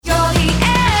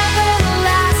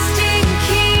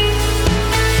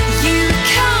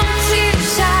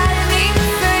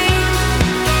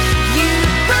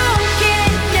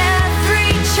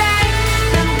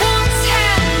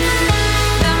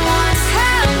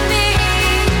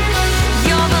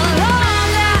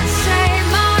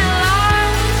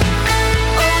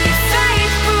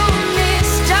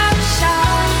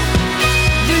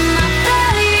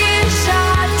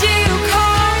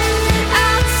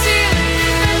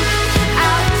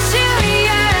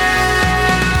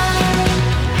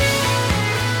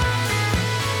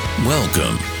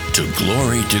Welcome to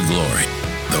Glory,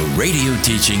 the radio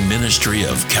teaching ministry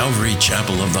of Calvary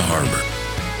Chapel of the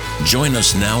Harbor. Join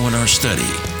us now in our study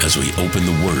as we open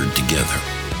the Word together.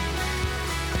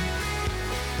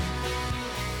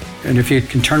 And if you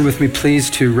can turn with me, please,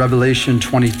 to Revelation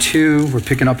 22. We're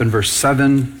picking up in verse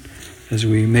 7 as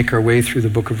we make our way through the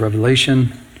book of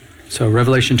Revelation. So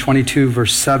Revelation 22,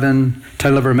 verse 7,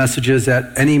 title of our message is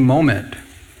At Any Moment.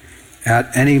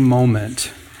 At any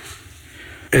moment.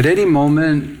 At any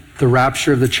moment, the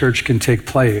rapture of the church can take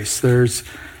place. There's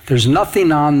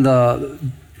nothing on the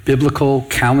biblical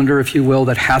calendar, if you will,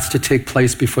 that has to take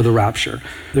place before the rapture.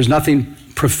 There's nothing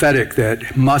prophetic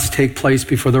that must take place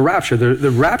before the rapture. The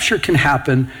rapture can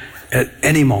happen at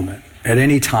any moment, at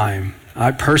any time.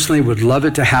 I personally would love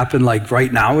it to happen like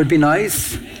right now would be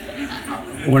nice.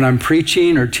 When I'm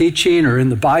preaching or teaching or in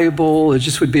the Bible, it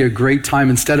just would be a great time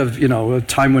instead of, a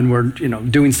time when we're,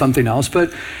 doing something else.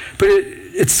 But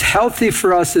it's healthy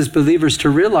for us as believers to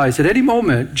realize at any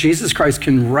moment, Jesus Christ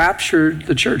can rapture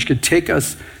the church, could take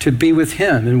us to be with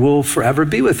him, and we'll forever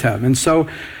be with him. And so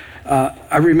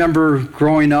I remember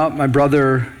growing up, my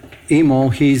brother Emil,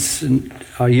 he's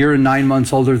a year and 9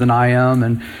 months older than I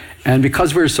am, and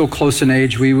because we were so close in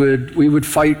age, we would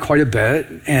fight quite a bit.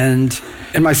 And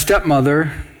my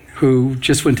stepmother, who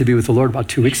just went to be with the Lord about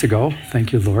 2 weeks ago,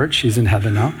 thank you, Lord, she's in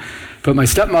heaven now. But my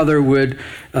stepmother would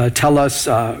tell us,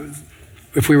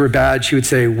 if we were bad, she would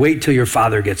say, wait till your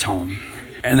father gets home.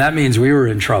 And that means we were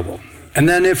in trouble. And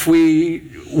then if we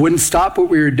wouldn't stop what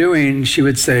we were doing, she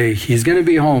would say, he's going to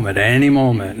be home at any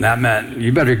moment. And that meant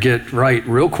you better get right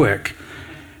real quick.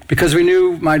 Because we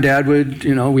knew my dad would,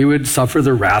 we would suffer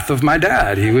the wrath of my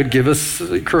dad. He would give us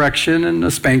a correction and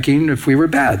a spanking if we were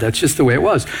bad. That's just the way it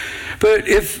was. But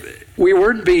if we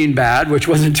weren't being bad, which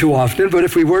wasn't too often, but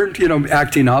if we weren't,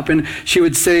 acting up, and she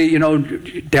would say,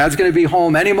 Dad's going to be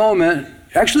home any moment.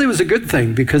 Actually, it was a good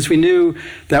thing because we knew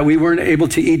that we weren't able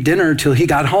to eat dinner until he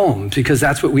got home, because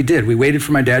that's what we did. We waited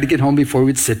for my dad to get home before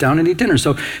we'd sit down and eat dinner.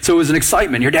 So it was an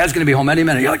excitement. Your dad's going to be home any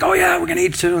minute. You're like, oh yeah, we're going to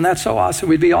eat soon. That's so awesome.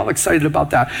 We'd be all excited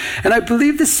about that. And I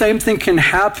believe the same thing can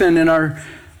happen in our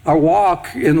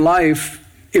walk in life.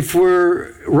 If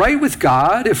we're right with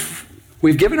God, if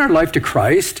we've given our life to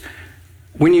Christ,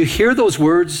 when you hear those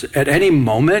words, at any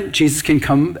moment, Jesus can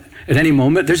come at any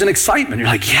moment, there's an excitement. You're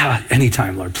like, yeah,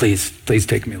 anytime, Lord, please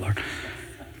take me, Lord.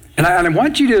 And I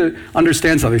want you to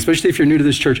understand something, especially if you're new to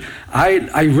this church.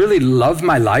 I really love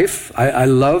my life. I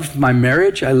love my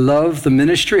marriage. I love the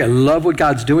ministry. I love what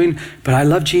God's doing, but I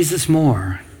love Jesus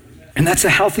more. And that's a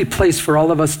healthy place for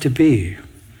all of us to be.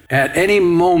 At any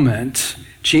moment,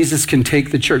 Jesus can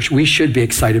take the church. We should be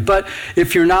excited. But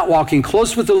if you're not walking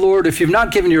close with the Lord, if you've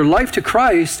not given your life to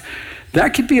Christ,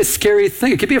 that could be a scary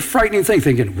thing. It could be a frightening thing,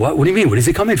 thinking, what do you mean? What is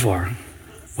he coming for?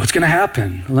 What's going to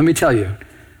happen? Well, let me tell you,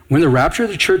 when the rapture of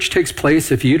the church takes place,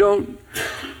 if you don't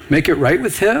make it right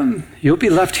with him, you'll be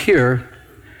left here.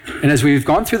 And as we've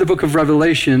gone through the book of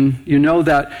Revelation, you know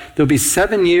that there'll be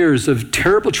 7 years of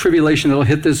terrible tribulation that'll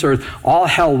hit this earth. All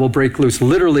hell will break loose.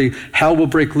 Literally, hell will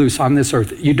break loose on this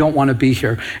earth. You don't want to be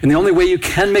here. And the only way you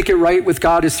can make it right with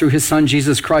God is through his son,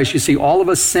 Jesus Christ. You see, all of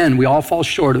us sin. We all fall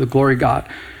short of the glory of God.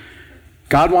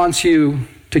 God wants you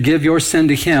to give your sin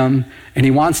to him, and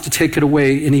he wants to take it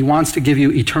away, and he wants to give you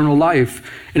eternal life.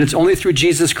 And it's only through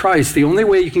Jesus Christ. The only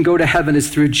way you can go to heaven is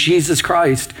through Jesus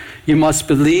Christ. You must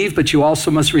believe, but you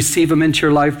also must receive him into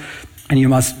your life, and you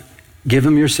must give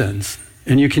him your sins.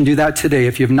 And you can do that today.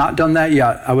 If you have not done that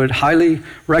yet, I would highly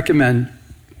recommend,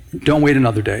 don't wait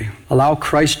another day. Allow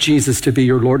Christ Jesus to be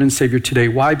your Lord and Savior today.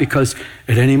 Why? Because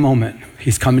at any moment,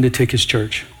 he's coming to take his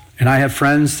church. And I have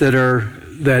friends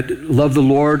that love the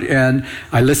Lord, and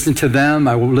I listen to them.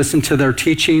 I will listen to their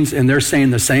teachings, and they're saying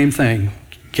the same thing.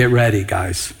 Get ready,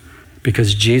 guys,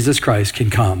 because Jesus Christ can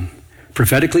come.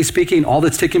 Prophetically speaking, all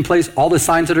that's taking place, all the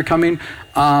signs that are coming,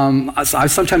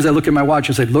 sometimes I look at my watch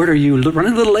and say, Lord, are you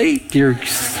running a little late?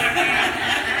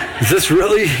 Is this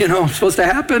really, supposed to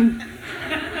happen?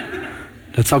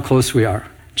 That's how close we are.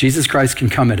 Jesus Christ can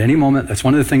come at any moment. That's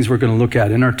one of the things we're going to look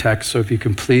at in our text. So if you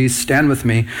can please stand with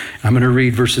me. I'm going to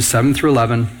read verses 7 through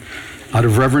 11 out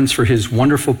of reverence for his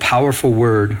wonderful, powerful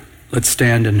word. Let's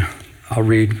stand and I'll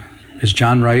read. As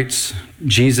John writes,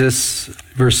 Jesus,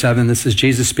 verse 7, this is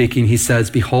Jesus speaking. He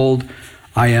says, behold,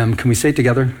 I am, can we say it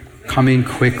together? Coming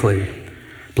quickly.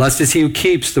 Blessed is he who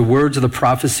keeps the words of the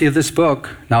prophecy of this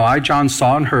book. Now I, John,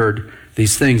 saw and heard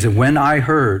these things. And when I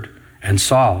heard and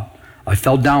saw, I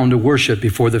fell down to worship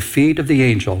before the feet of the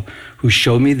angel who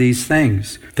showed me these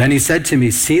things. Then he said to me,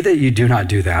 see that you do not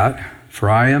do that, for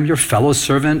I am your fellow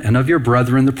servant and of your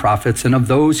brethren, the prophets, and of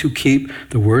those who keep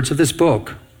the words of this book.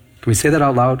 Can we say that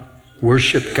out loud?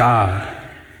 Worship God.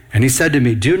 And he said to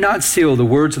me, do not seal the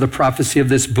words of the prophecy of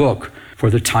this book, for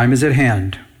the time is at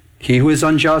hand. He who is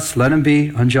unjust, let him be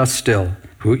unjust still.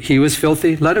 He who is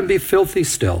filthy, let him be filthy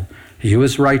still. He who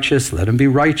is righteous, let him be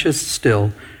righteous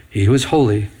still. He who is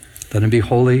holy, let him be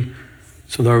holy.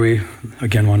 So Lord, we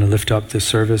again want to lift up this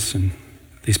service and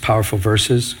these powerful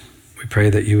verses. We pray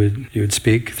that you would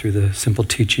speak through the simple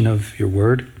teaching of your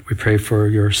word. We pray for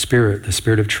your spirit, the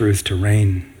spirit of truth, to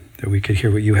reign, that we could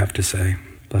hear what you have to say.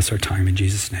 Bless our time in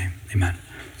Jesus' name. Amen.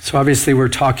 So obviously we're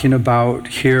talking about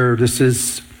here, this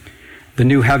is the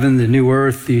new heaven, the new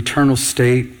earth, the eternal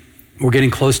state. We're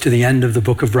getting close to the end of the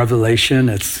book of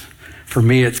Revelation. For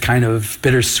me, it's kind of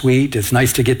bittersweet. It's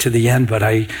nice to get to the end, but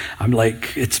I'm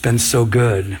like, it's been so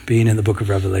good being in the book of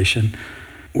Revelation.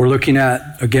 We're looking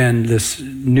at, again, this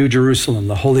New Jerusalem,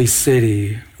 the holy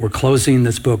city. We're closing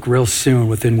this book real soon,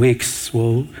 within weeks.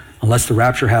 Unless the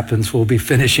rapture happens, we'll be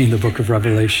finishing the book of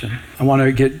Revelation. I want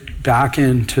to get back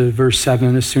into verse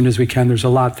 7 as soon as we can. There's a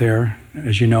lot there.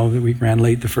 As you know, that we ran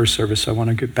late the first service, so I want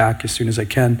to get back as soon as I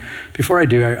can. Before I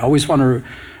do, I always want to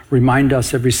remind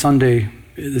us every Sunday,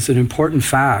 it's an important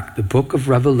fact. The book of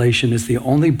Revelation is the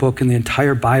only book in the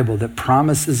entire Bible that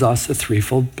promises us a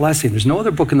threefold blessing. There's no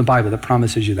other book in the Bible that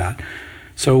promises you that.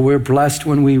 So we're blessed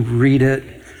when we read it,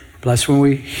 blessed when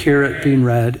we hear it being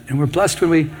read, and we're blessed when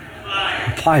we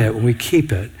apply it, when we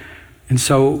keep it. And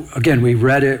so, again, we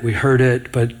read it, we heard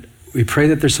it, but we pray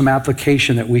that there's some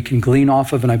application that we can glean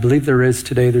off of, and I believe there is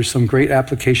today. There's some great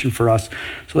application for us.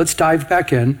 So let's dive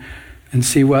back in and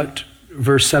see what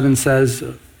verse 7 says.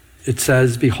 It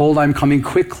says, behold, I'm coming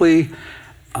quickly.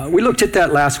 We looked at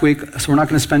that last week, so we're not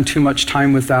going to spend too much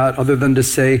time with that, other than to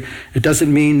say it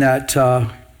doesn't mean that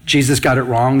Jesus got it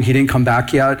wrong. He didn't come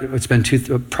back yet. It's been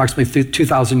approximately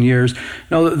 2,000 years.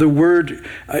 No, the word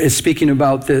is speaking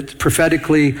about that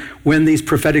prophetically, when these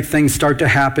prophetic things start to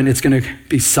happen, it's going to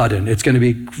be sudden. It's going to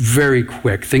be very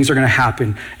quick. Things are going to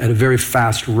happen at a very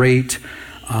fast rate.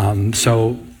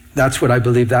 So that's what I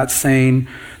believe that's saying.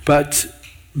 But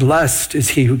blessed is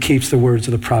he who keeps the words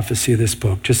of the prophecy of this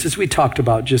book. Just as we talked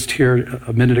about just here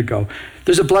a minute ago,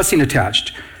 there's a blessing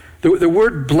attached. The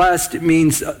word blessed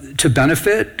means to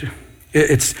benefit.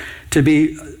 It's to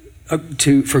be,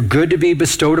 for good to be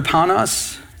bestowed upon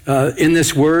us. In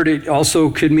this word, it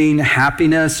also could mean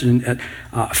happiness and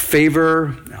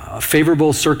favor,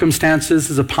 favorable circumstances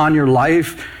is upon your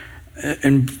life.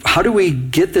 And how do we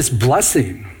get this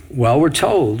blessing? Well, we're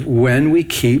told when we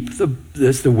keep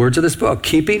the words of this book.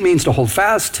 Keeping means to hold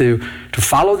fast, to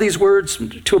follow these words,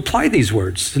 to apply these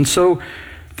words. And so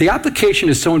the application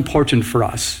is so important for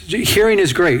us. Hearing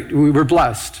is great. We're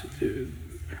blessed.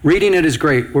 Reading it is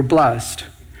great. We're blessed.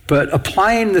 But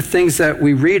applying the things that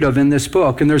we read of in this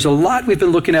book, and there's a lot we've been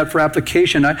looking at for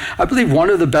application. I believe one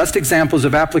of the best examples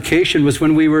of application was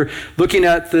when we were looking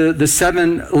at the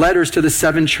 7 letters to the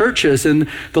 7 churches. And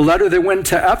the letter that went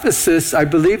to Ephesus, I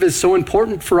believe, is so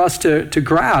important for us to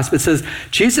grasp. It says,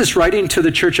 Jesus writing to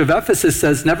the church of Ephesus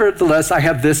says, nevertheless, I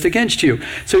have this against you.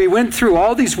 So he went through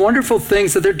all these wonderful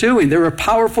things that they're doing. They're a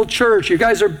powerful church. You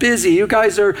guys are busy. You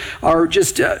guys are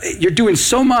just, you're doing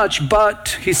so much.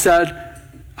 But he said,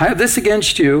 I have this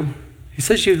against you. He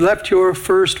says you left your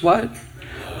first what?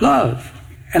 Love.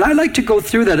 And I like to go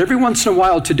through that every once in a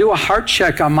while to do a heart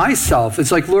check on myself.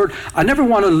 It's like, Lord, I never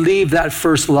want to leave that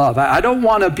first love. I don't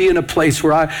want to be in a place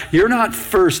where you're not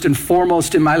first and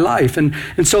foremost in my life. And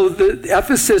so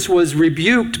Ephesus was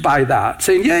rebuked by that,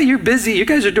 saying, yeah, you're busy. You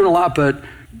guys are doing a lot, but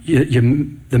you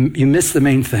miss the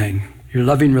main thing, your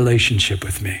loving relationship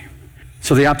with me.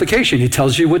 So the application, he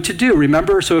tells you what to do.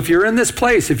 Remember, so if you're in this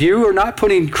place, if you are not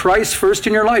putting Christ first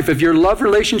in your life, if your love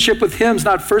relationship with him is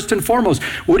not first and foremost,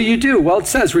 what do? Well, it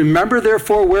says, remember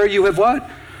therefore where you have what?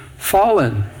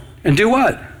 Fallen. And do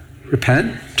what?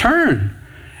 Repent, turn,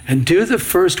 and do the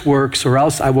first works, or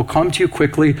else I will come to you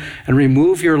quickly and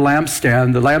remove your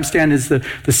lampstand. The lampstand is the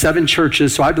 7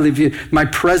 churches. So I believe my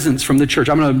presence from the church,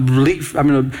 I'm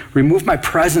going to remove my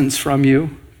presence from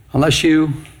you unless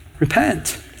you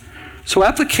repent. So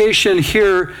application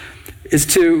here is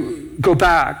to go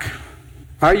back.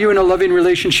 Are you in a loving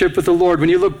relationship with the Lord? When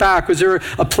you look back, was there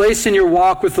a place in your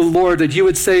walk with the Lord that you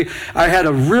would say, I had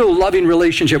a real loving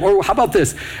relationship? Or how about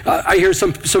this? I hear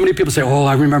so many people say, oh,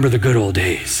 I remember the good old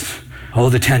days. Oh,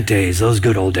 the tent days, those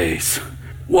good old days.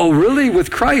 Well, really, with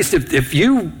Christ, if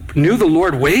you knew the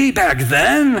Lord way back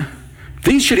then,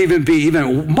 these should even be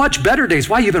much better days.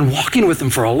 Why? You've been walking with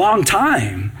him for a long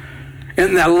time.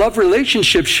 And that love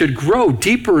relationship should grow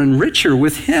deeper and richer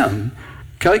with him.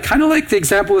 Kind of like the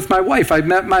example with my wife. I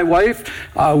met my wife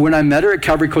when I met her at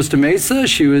Calvary Costa Mesa.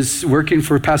 She was working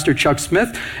for Pastor Chuck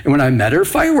Smith. And when I met her,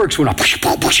 fireworks went up.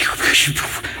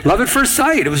 Love at first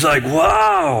sight. It was like,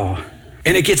 wow.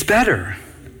 And it gets better.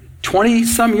 20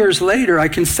 some years later, I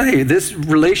can say this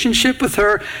relationship with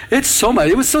her, it's so much.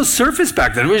 It was so surface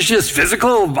back then. It was just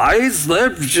physical, eyes,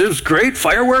 lips, just great,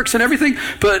 fireworks and everything.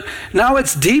 But now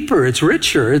it's deeper, it's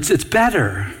richer, it's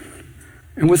better.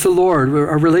 And with the Lord,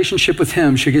 our relationship with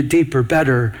him should get deeper,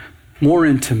 better, more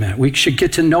intimate. We should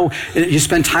get to know, you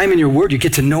spend time in your word, you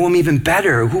get to know him even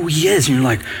better, who he is. And you're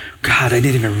like, God, I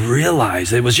didn't even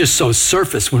realize. It was just so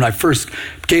surface when I first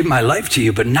gave my life to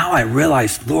you. But now I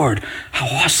realize, Lord, how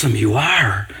awesome you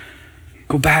are.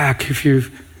 Go back if you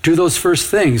do those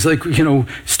first things, like,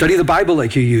 study the Bible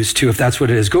like you used to, if that's what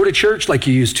it is. Go to church like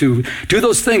you used to. Do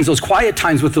those things, those quiet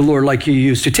times with the Lord like you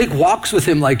used to. Take walks with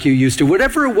him like you used to.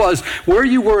 Whatever it was, where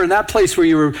you were in that place where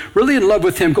you were really in love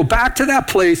with him, go back to that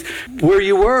place where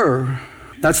you were.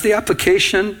 That's the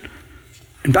application.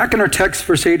 And back in our text,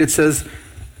 verse 8, it says,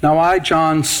 now I,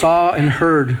 John, saw and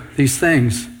heard these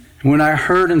things. And when I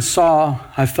heard and saw,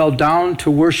 I fell down to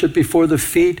worship before the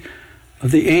feet of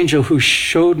the angel who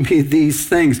showed me these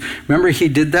things. Remember, he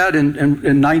did that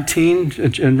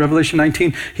in Revelation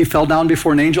 19. He fell down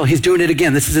before an angel. He's doing it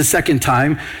again. This is his second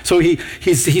time. So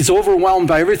he's overwhelmed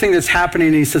by everything that's happening.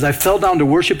 And he says, I fell down to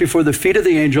worship before the feet of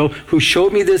the angel who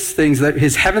showed me these things, that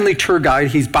his heavenly tour guide,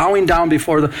 he's bowing down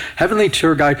before the heavenly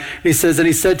tour guide. He said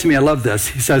to me, I love this.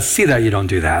 He says, see that you don't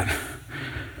do that.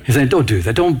 He's saying, don't do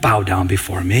that. Don't bow down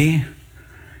before me.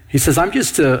 He says, I'm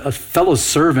just a fellow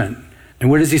servant. And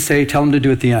what does he say? Tell him to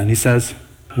do at the end. He says,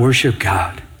 worship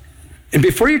God. And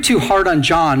before you're too hard on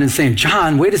John and saying,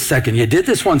 John, wait a second, you did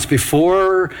this once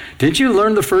before. Didn't you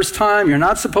learn the first time? You're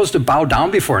not supposed to bow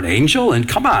down before an angel. And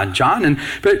come on, John.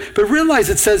 But realize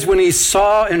it says when he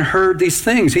saw and heard these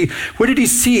things, what did he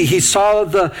see? He saw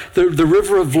the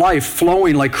river of life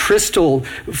flowing like crystal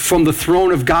from the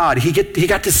throne of God. He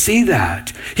got to see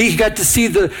that. He got to see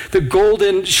the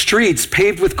golden streets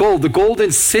paved with gold, the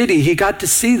golden city. He got to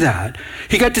see that.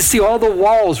 He got to see all the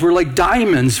walls were like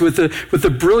diamonds with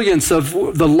the brilliance of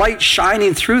the light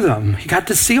shining through them. He got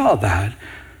to see all that.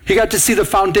 He got to see the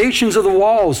foundations of the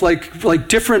walls like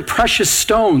different precious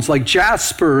stones like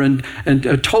jasper and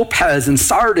topaz and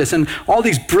sardis and all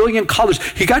these brilliant colors.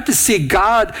 He got to see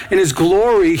God in his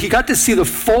glory. He got to see the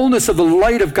fullness of the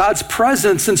light of God's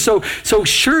presence. And so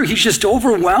sure, he's just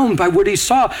overwhelmed by what he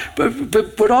saw,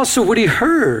 but also what he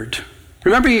heard.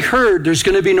 Remember, he heard there's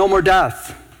going to be no more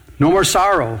death, no more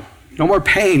sorrow, no more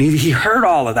pain. He heard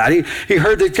all of that. He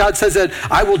heard that God says that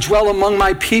I will dwell among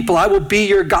my people. I will be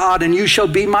your God and you shall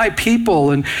be my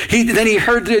people. And then he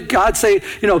heard that God say,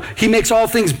 he makes all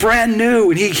things brand new.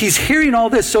 And he's hearing all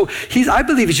this. So I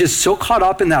believe he's just so caught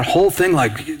up in that whole thing.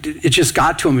 Like it just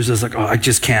got to him. It was just like, oh, I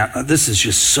just can't. This is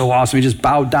just so awesome. He just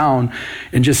bowed down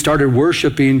and just started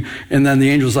worshiping. And then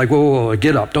the angel's like, whoa,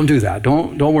 get up. Don't do that.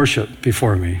 Don't worship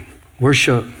before me.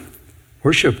 Worship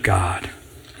God.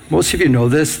 Most of you know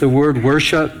this. The word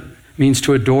worship means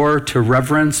to adore, to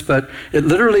reverence, but it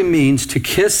literally means to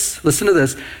kiss. Listen to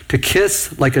this. To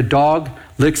kiss like a dog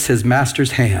licks his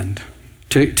master's hand.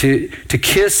 To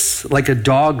kiss like a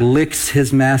dog licks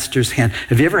his master's hand.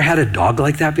 Have you ever had a dog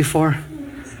like that before?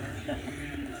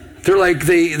 They're like,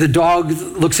 the dog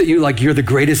looks at you like you're the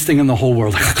greatest thing in the whole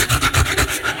world.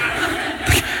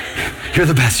 You're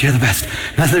the best.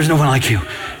 There's no one like you.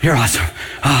 You're awesome.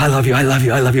 Oh, I love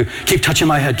you. Keep touching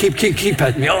my head. Keep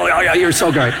petting me. Oh, yeah, you're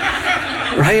so great.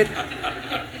 Right?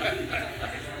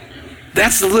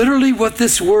 That's literally what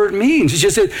this word means. It's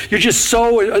just that you're just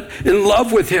so in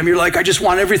love with him. You're like, I just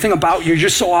want everything about you.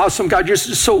 You're so awesome, God. You're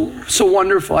so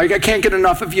wonderful. I can't get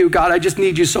enough of you, God. I just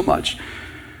need you so much.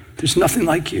 There's nothing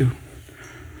like you.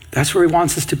 That's where he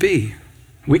wants us to be.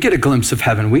 We get a glimpse of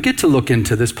heaven. We get to look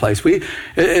into this place.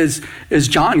 As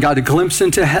John got a glimpse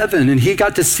into heaven and he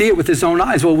got to see it with his own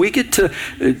eyes. Well, we get to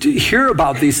hear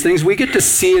about these things. We get to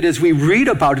see it as we read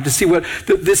about it, to see what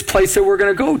this place that we're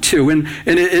going to go to. And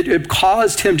it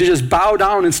caused him to just bow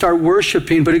down and start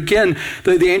worshiping. But again,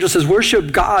 the angel says,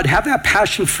 worship God. Have that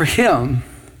passion for him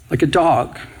like a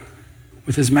dog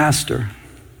with his master.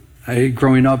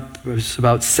 Growing up, I was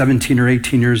about 17 or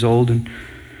 18 years old, and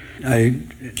I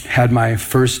had my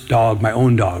first dog, my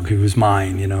own dog, who was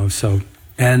mine,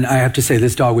 and I have to say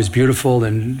this dog was beautiful,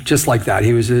 and just like that,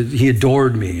 he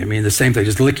adored me. I mean, the same thing,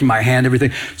 just licking my hand,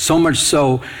 everything. So much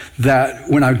so that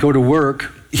when I would go to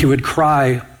work, he would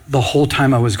cry the whole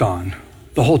time I was gone,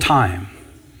 the whole time,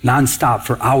 nonstop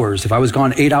for hours. If I was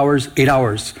gone 8 hours, 8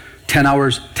 hours, 10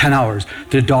 hours, 10 hours,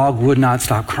 the dog would not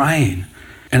stop crying.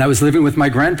 And I was living with my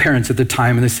grandparents at the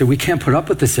time, and they said, we can't put up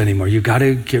with this anymore. You got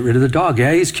to get rid of the dog.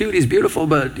 Yeah, he's cute, he's beautiful,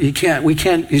 but we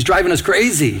can't, he's driving us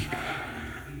crazy.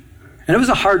 And it was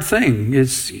a hard thing.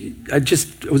 I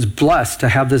was blessed to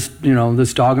have this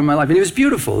dog in my life. And he was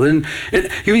beautiful. And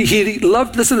he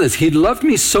loved, listen to this, he loved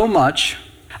me so much,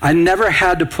 I never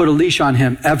had to put a leash on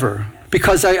him ever.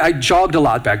 Because I jogged a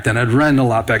lot back then. I'd run a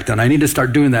lot back then. I need to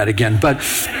start doing that again. But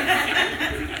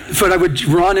I would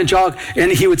run and jog,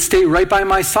 and he would stay right by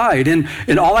my side. And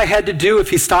all I had to do, if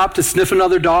he stopped to sniff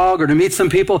another dog or to meet some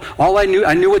people, I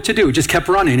knew what to do. Just kept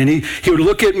running. And he would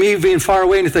look at me being far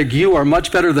away and he'd think, you are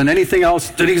much better than anything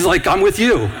else. And he's like, I'm with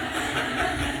you.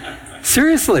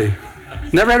 Seriously.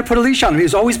 Never had to put a leash on him. He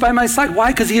was always by my side.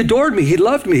 Why? Because he adored me. He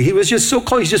loved me. He was just so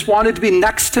close. He just wanted to be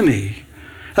next to me.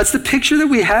 That's the picture that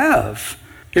we have.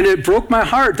 And it broke my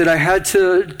heart that I had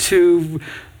to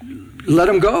let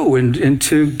him go and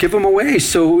to give him away.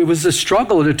 So it was a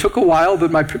struggle, and it took a while,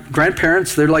 but my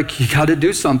grandparents, they're like, you got to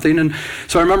do something. And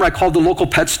so I remember I called the local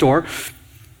pet store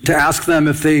to ask them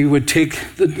if they would take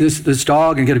this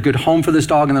dog and get a good home for this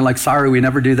dog. And they're like, sorry, we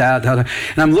never do that. And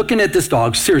I'm looking at this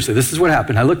dog. Seriously, this is what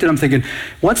happened. I looked at him thinking,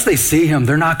 once they see him,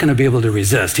 they're not going to be able to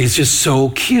resist. He's just so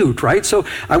cute, right? So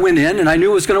I went in, and I knew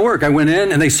it was going to work. I went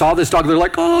in, and they saw this dog. They're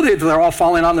like, oh, they're all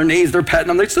falling on their knees. They're petting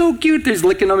him. They're so cute. They're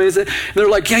licking him. And they're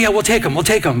like, yeah, we'll take him.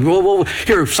 We'll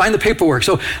here, sign the paperwork.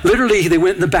 So literally, they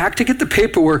went in the back to get the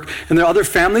paperwork, and their other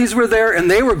families were there,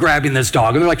 and they were grabbing this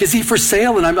dog. And they're like, is he for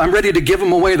sale? And I'm ready to give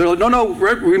him away. They're like, no,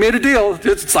 we made a deal.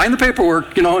 Just sign the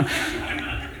paperwork, But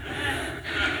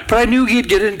I knew he'd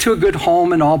get into a good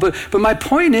home and all. But my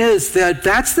point is that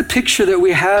that's the picture that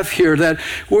we have here, that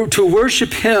we're to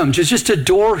worship him, just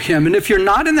adore him. And if you're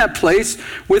not in that place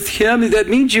with him, that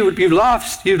means you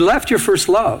left your first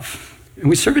love. And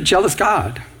we serve a jealous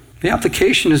God. The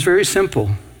application is very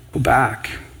simple. Go back.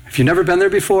 If you've never been there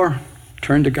before,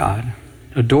 turn to God.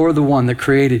 Adore the one that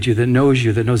created you, that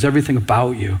knows everything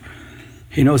about you.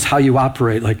 He knows how you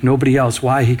operate like nobody else,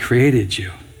 why he created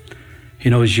you. He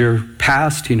knows your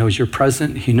past, he knows your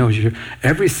present, he knows your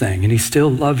everything, and he still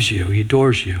loves you, he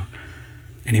adores you.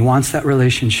 And he wants that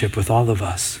relationship with all of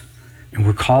us. And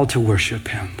we're called to worship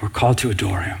him. We're called to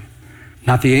adore him.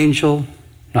 Not the angel,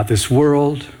 not this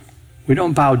world. We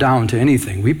don't bow down to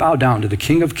anything. We bow down to the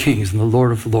King of Kings and the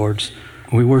Lord of Lords.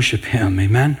 And we worship him,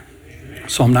 amen?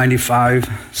 Psalm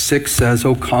 95:6 says,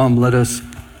 "Oh, come, let us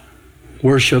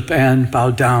worship and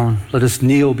bow down. Let us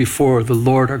kneel before the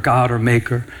Lord our God, our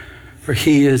Maker, for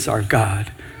he is our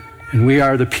God, and we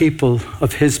are the people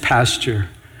of his pasture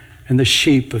and the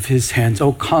sheep of his hands.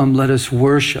 Oh, come, let us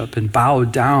worship and bow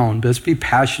down. Let's be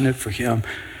passionate for him."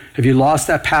 Have you lost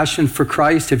that passion for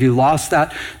Christ? Have you lost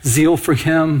that zeal for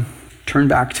him? Turn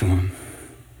back to him.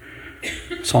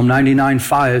 Psalm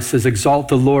 99:5 says, "Exalt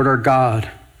the Lord our God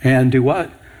and do what?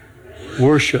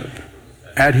 Worship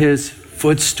at his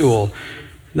footstool."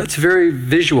 That's very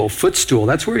visual, footstool.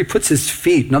 That's where he puts his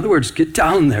feet. In other words, get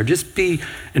down there. Just be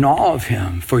in awe of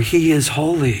him, for he is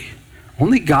holy.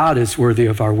 Only God is worthy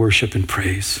of our worship and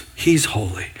praise. He's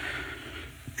holy.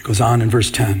 It goes on in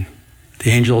verse 10.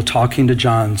 The angel talking to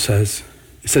John says,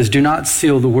 "Do not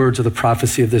seal the words of the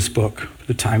prophecy of this book, for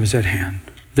the time is at hand."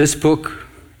 This book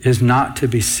is not to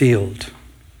be sealed.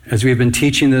 As we've been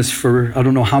teaching this for I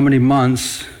don't know how many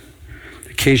months,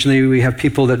 occasionally we have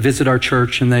people that visit our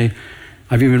church, and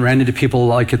I've even ran into people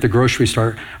like at the grocery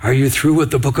store, "Are you through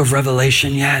with the book of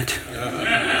Revelation yet?"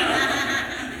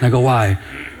 And I go, "Why?"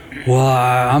 "Well,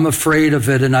 I'm afraid of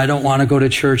it, and I don't want to go to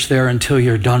church there until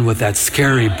you're done with that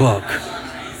scary book."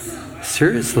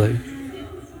 Seriously.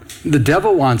 The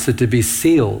devil wants it to be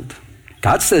sealed.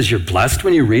 God says you're blessed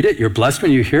when you read it. You're blessed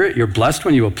when you hear it. You're blessed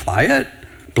when you apply it.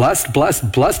 Blessed,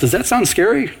 blessed, blessed. Does that sound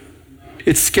scary?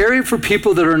 It's scary for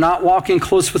people that are not walking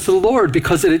close with the Lord,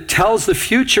 because it tells the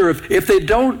future of if they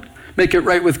don't make it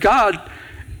right with God,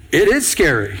 it is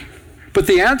scary. But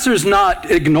the answer is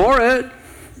not ignore it.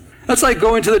 That's like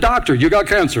going to the doctor. "You got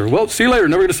cancer." "Well, see you later.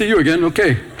 Never going to see you again."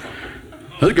 "Okay.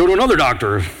 Let's go to another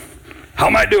doctor." "How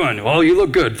am I doing?" "Well, you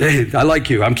look good. Hey, I like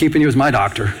you. I'm keeping you as my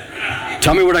doctor.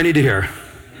 Tell me what I need to hear."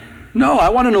 No, I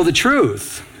want to know the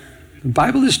truth. The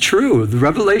Bible is true. The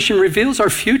Revelation reveals our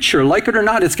future. Like it or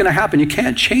not, it's going to happen. You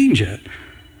can't change it.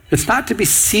 It's not to be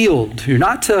sealed. You're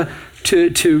not to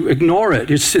ignore it.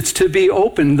 It's to be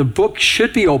open. The book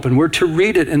should be open. We're to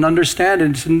read it and understand it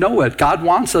and to know it. God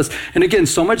wants us. And again,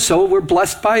 so much so, we're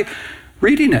blessed by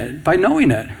reading it, by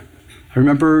knowing it. I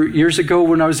remember years ago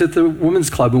when I was at the Women's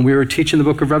Club, when we were teaching the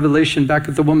book of Revelation back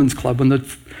at the Women's Club, when the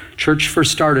church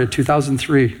first started,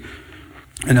 2003.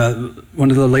 And one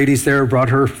of the ladies there brought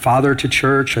her father to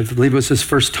church. I believe it was his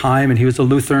first time, and he was a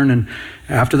Lutheran. And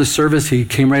after the service, he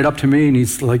came right up to me, and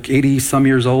he's like 80-some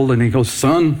years old, and he goes,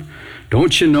 "Son,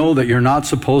 don't you know that you're not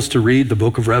supposed to read the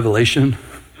book of Revelation?"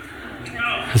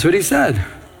 That's what he said.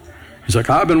 He's like,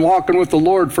 "I've been walking with the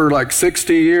Lord for like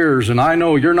 60 years, and I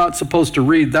know you're not supposed to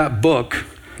read that book."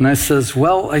 And I says,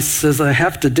 I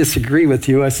have to disagree with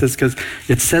you. I says, because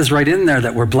it says right in there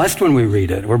that we're blessed when we read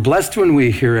it. We're blessed when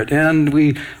we hear it. And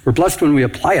we're blessed when we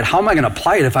apply it. How am I going to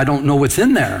apply it if I don't know what's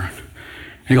in there?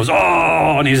 And he goes,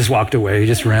 "Oh," and he just walked away. He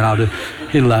just ran out.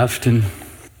 He left. And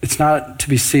it's not to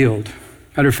be sealed.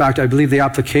 Matter of fact, I believe the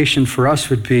application for us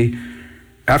would be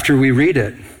after we read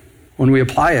it, when we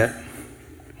apply it,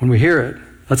 when we hear it,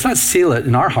 let's not seal it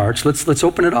in our hearts. Let's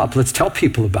open it up. Let's tell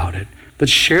people about it.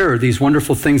 Let's share these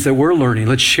wonderful things that we're learning.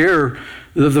 Let's share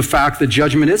the fact that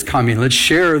judgment is coming. Let's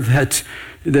share that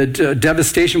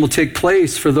devastation will take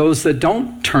place for those that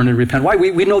don't turn and repent. Why?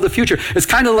 We know the future. It's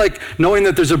kind of like knowing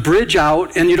that there's a bridge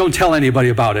out and you don't tell anybody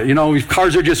about it. You know,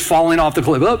 cars are just falling off the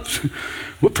cliff. Oops,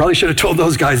 we probably should have told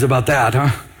those guys about that,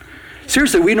 huh?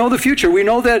 Seriously, we know the future. We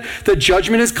know that the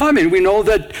judgment is coming. We know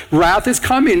that wrath is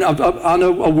coming on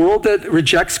a world that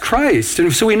rejects Christ.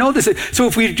 And so we know this. So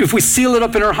if we seal it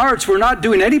up in our hearts, we're not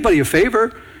doing anybody a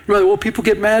favor. You're like, "Well, people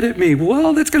get mad at me."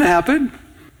 Well, that's going to happen.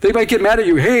 They might get mad at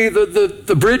you. "Hey,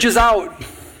 the bridge is out.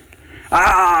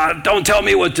 Don't tell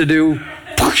me what to do."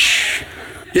 Push.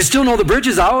 You still know the bridge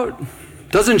is out.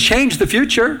 Doesn't change the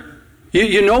future.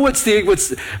 You know what's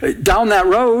down that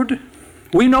road.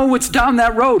 We know what's down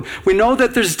that road. We know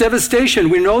that there's devastation.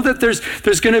 We know that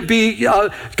there's going to be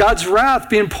God's wrath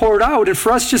being poured out. And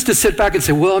for us just to sit back and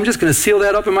say, "Well, I'm just going to seal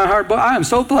that up in my heart, but I am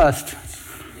so blessed."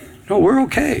 No, we're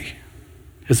okay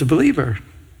as a believer.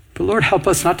 But Lord, help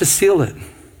us not to seal it,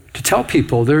 to tell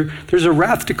people there's a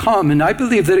wrath to come. And I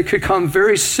believe that it could come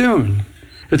very soon.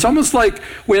 It's almost like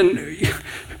when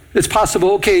it's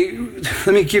possible, okay,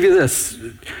 let me give you this.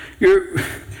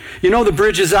 You know the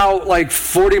bridge is out like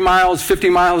 40 miles, 50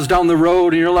 miles down the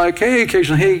road, and you're like, "Hey,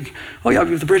 occasionally, oh yeah,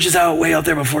 the bridge is out way out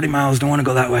there about 40 miles. Don't want to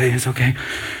go that way. It's okay."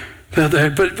 But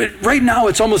right now,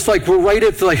 it's almost like we're right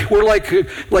at we're like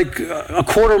a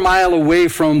quarter mile away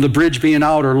from the bridge being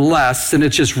out or less, and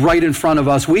it's just right in front of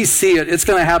us. We see it. It's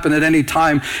going to happen at any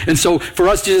time. And so for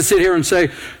us to just sit here and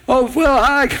say, "Oh, well,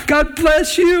 hi, God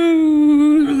bless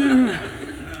you.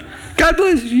 God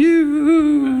bless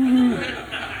you."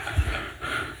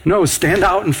 No, stand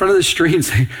out in front of the street and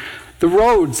say, "The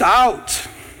road's out.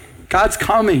 God's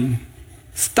coming.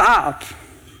 Stop.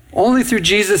 Only through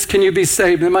Jesus can you be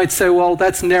saved." They might say, "Well,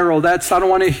 that's narrow. I don't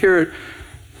want to hear it."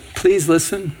 Please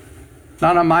listen.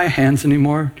 Not on my hands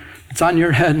anymore. It's on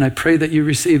your head, and I pray that you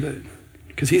receive it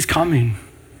because he's coming.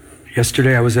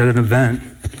 Yesterday, I was at an event.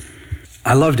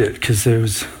 I loved it because there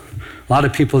was a lot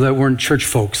of people that weren't church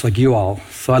folks like you all.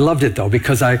 So I loved it, though,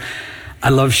 because I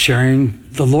love sharing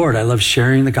the Lord. I love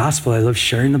sharing the gospel. I love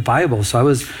sharing the Bible. So I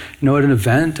was, at an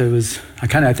event.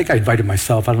 I think I invited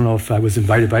myself. I don't know if I was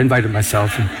invited, but I invited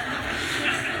myself. And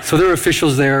so there were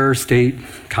officials there, state,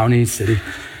 county, city.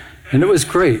 And it was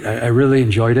great. I really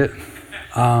enjoyed it.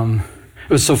 It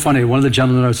was so funny. One of the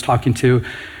gentlemen I was talking to,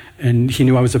 and he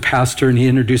knew I was a pastor, and he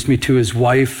introduced me to his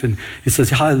wife, and he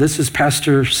says, "Hi, this is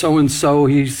Pastor so-and-so.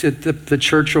 He's at the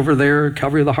church over there,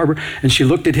 Calvary of the Harbor." And she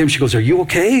looked at him. She goes, "Are you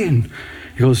okay?" And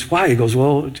he goes, "Why?" He goes,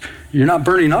 "Well, you're not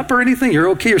burning up or anything. You're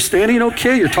okay. You're standing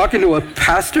okay. You're talking to a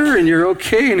pastor, and you're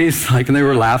okay." And he's like, and they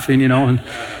were laughing, and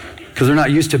because they're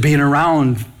not used to being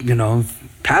around,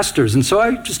 pastors. And so I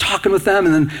was talking with them,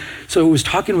 and then so I was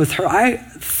talking with her. I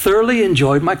thoroughly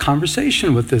enjoyed my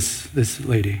conversation with this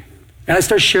lady. And I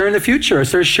started sharing the future. I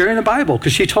started sharing the Bible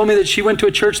because she told me that she went to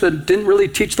a church that didn't really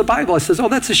teach the Bible. I says, "Oh,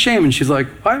 that's a shame." And she's like,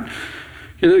 "What?"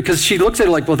 Because she looks at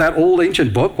it like, "Well, that old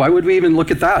ancient book, why would we even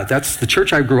look at that? That's the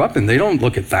church I grew up in. They don't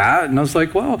look at that." And I was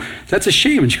like, "Well, that's a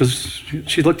shame." And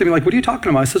she looked at me like, "What are you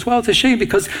talking about?" I says, "Well, it's a shame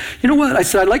because, you know what?" I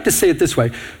said, "I'd like to say it this way.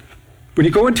 When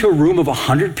you go into a room of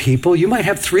 100 people, you might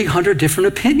have 300 different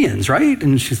opinions, right?"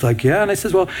 And she's like, "Yeah." And I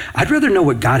says, "Well, I'd rather know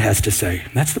what God has to say.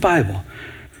 And that's the Bible.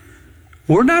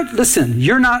 We're not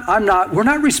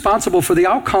responsible for the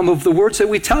outcome of the words that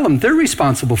we tell them. They're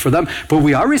responsible for them, but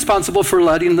we are responsible for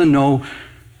letting them know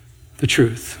the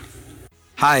truth."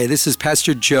 Hi, this is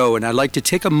Pastor Joe, and I'd like to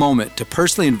take a moment to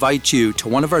personally invite you to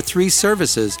one of our 3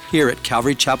 services here at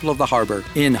Calvary Chapel of the Harbor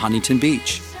in Huntington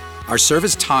Beach. Our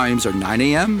service times are 9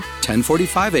 a.m.,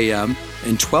 10:45 a.m.,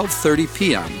 and 12:30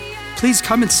 p.m. Please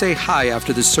come and say hi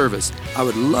after the service. I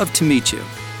would love to meet you.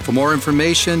 For more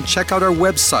information, check out our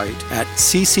website at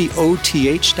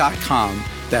ccoth.com.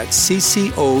 That's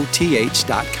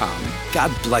ccoth.com.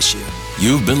 God bless you.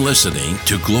 You've been listening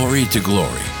to Glory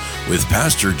with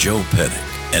Pastor Joe Pettit,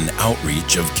 an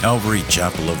outreach of Calvary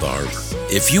Chapel of the Harbor.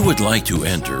 If you would like to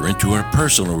enter into a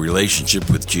personal relationship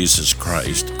with Jesus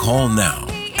Christ, call now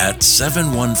at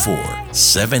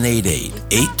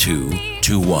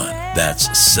 714-788-8221. That's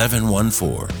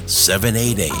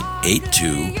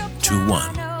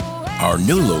 714-788-8221. Our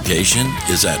new location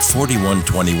is at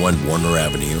 4121 Warner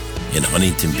Avenue in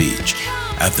Huntington Beach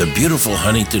at the beautiful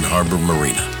Huntington Harbor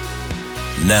Marina.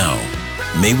 Now,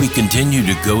 may we continue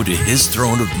to go to His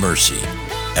throne of mercy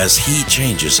as He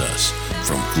changes us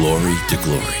from glory to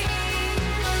glory.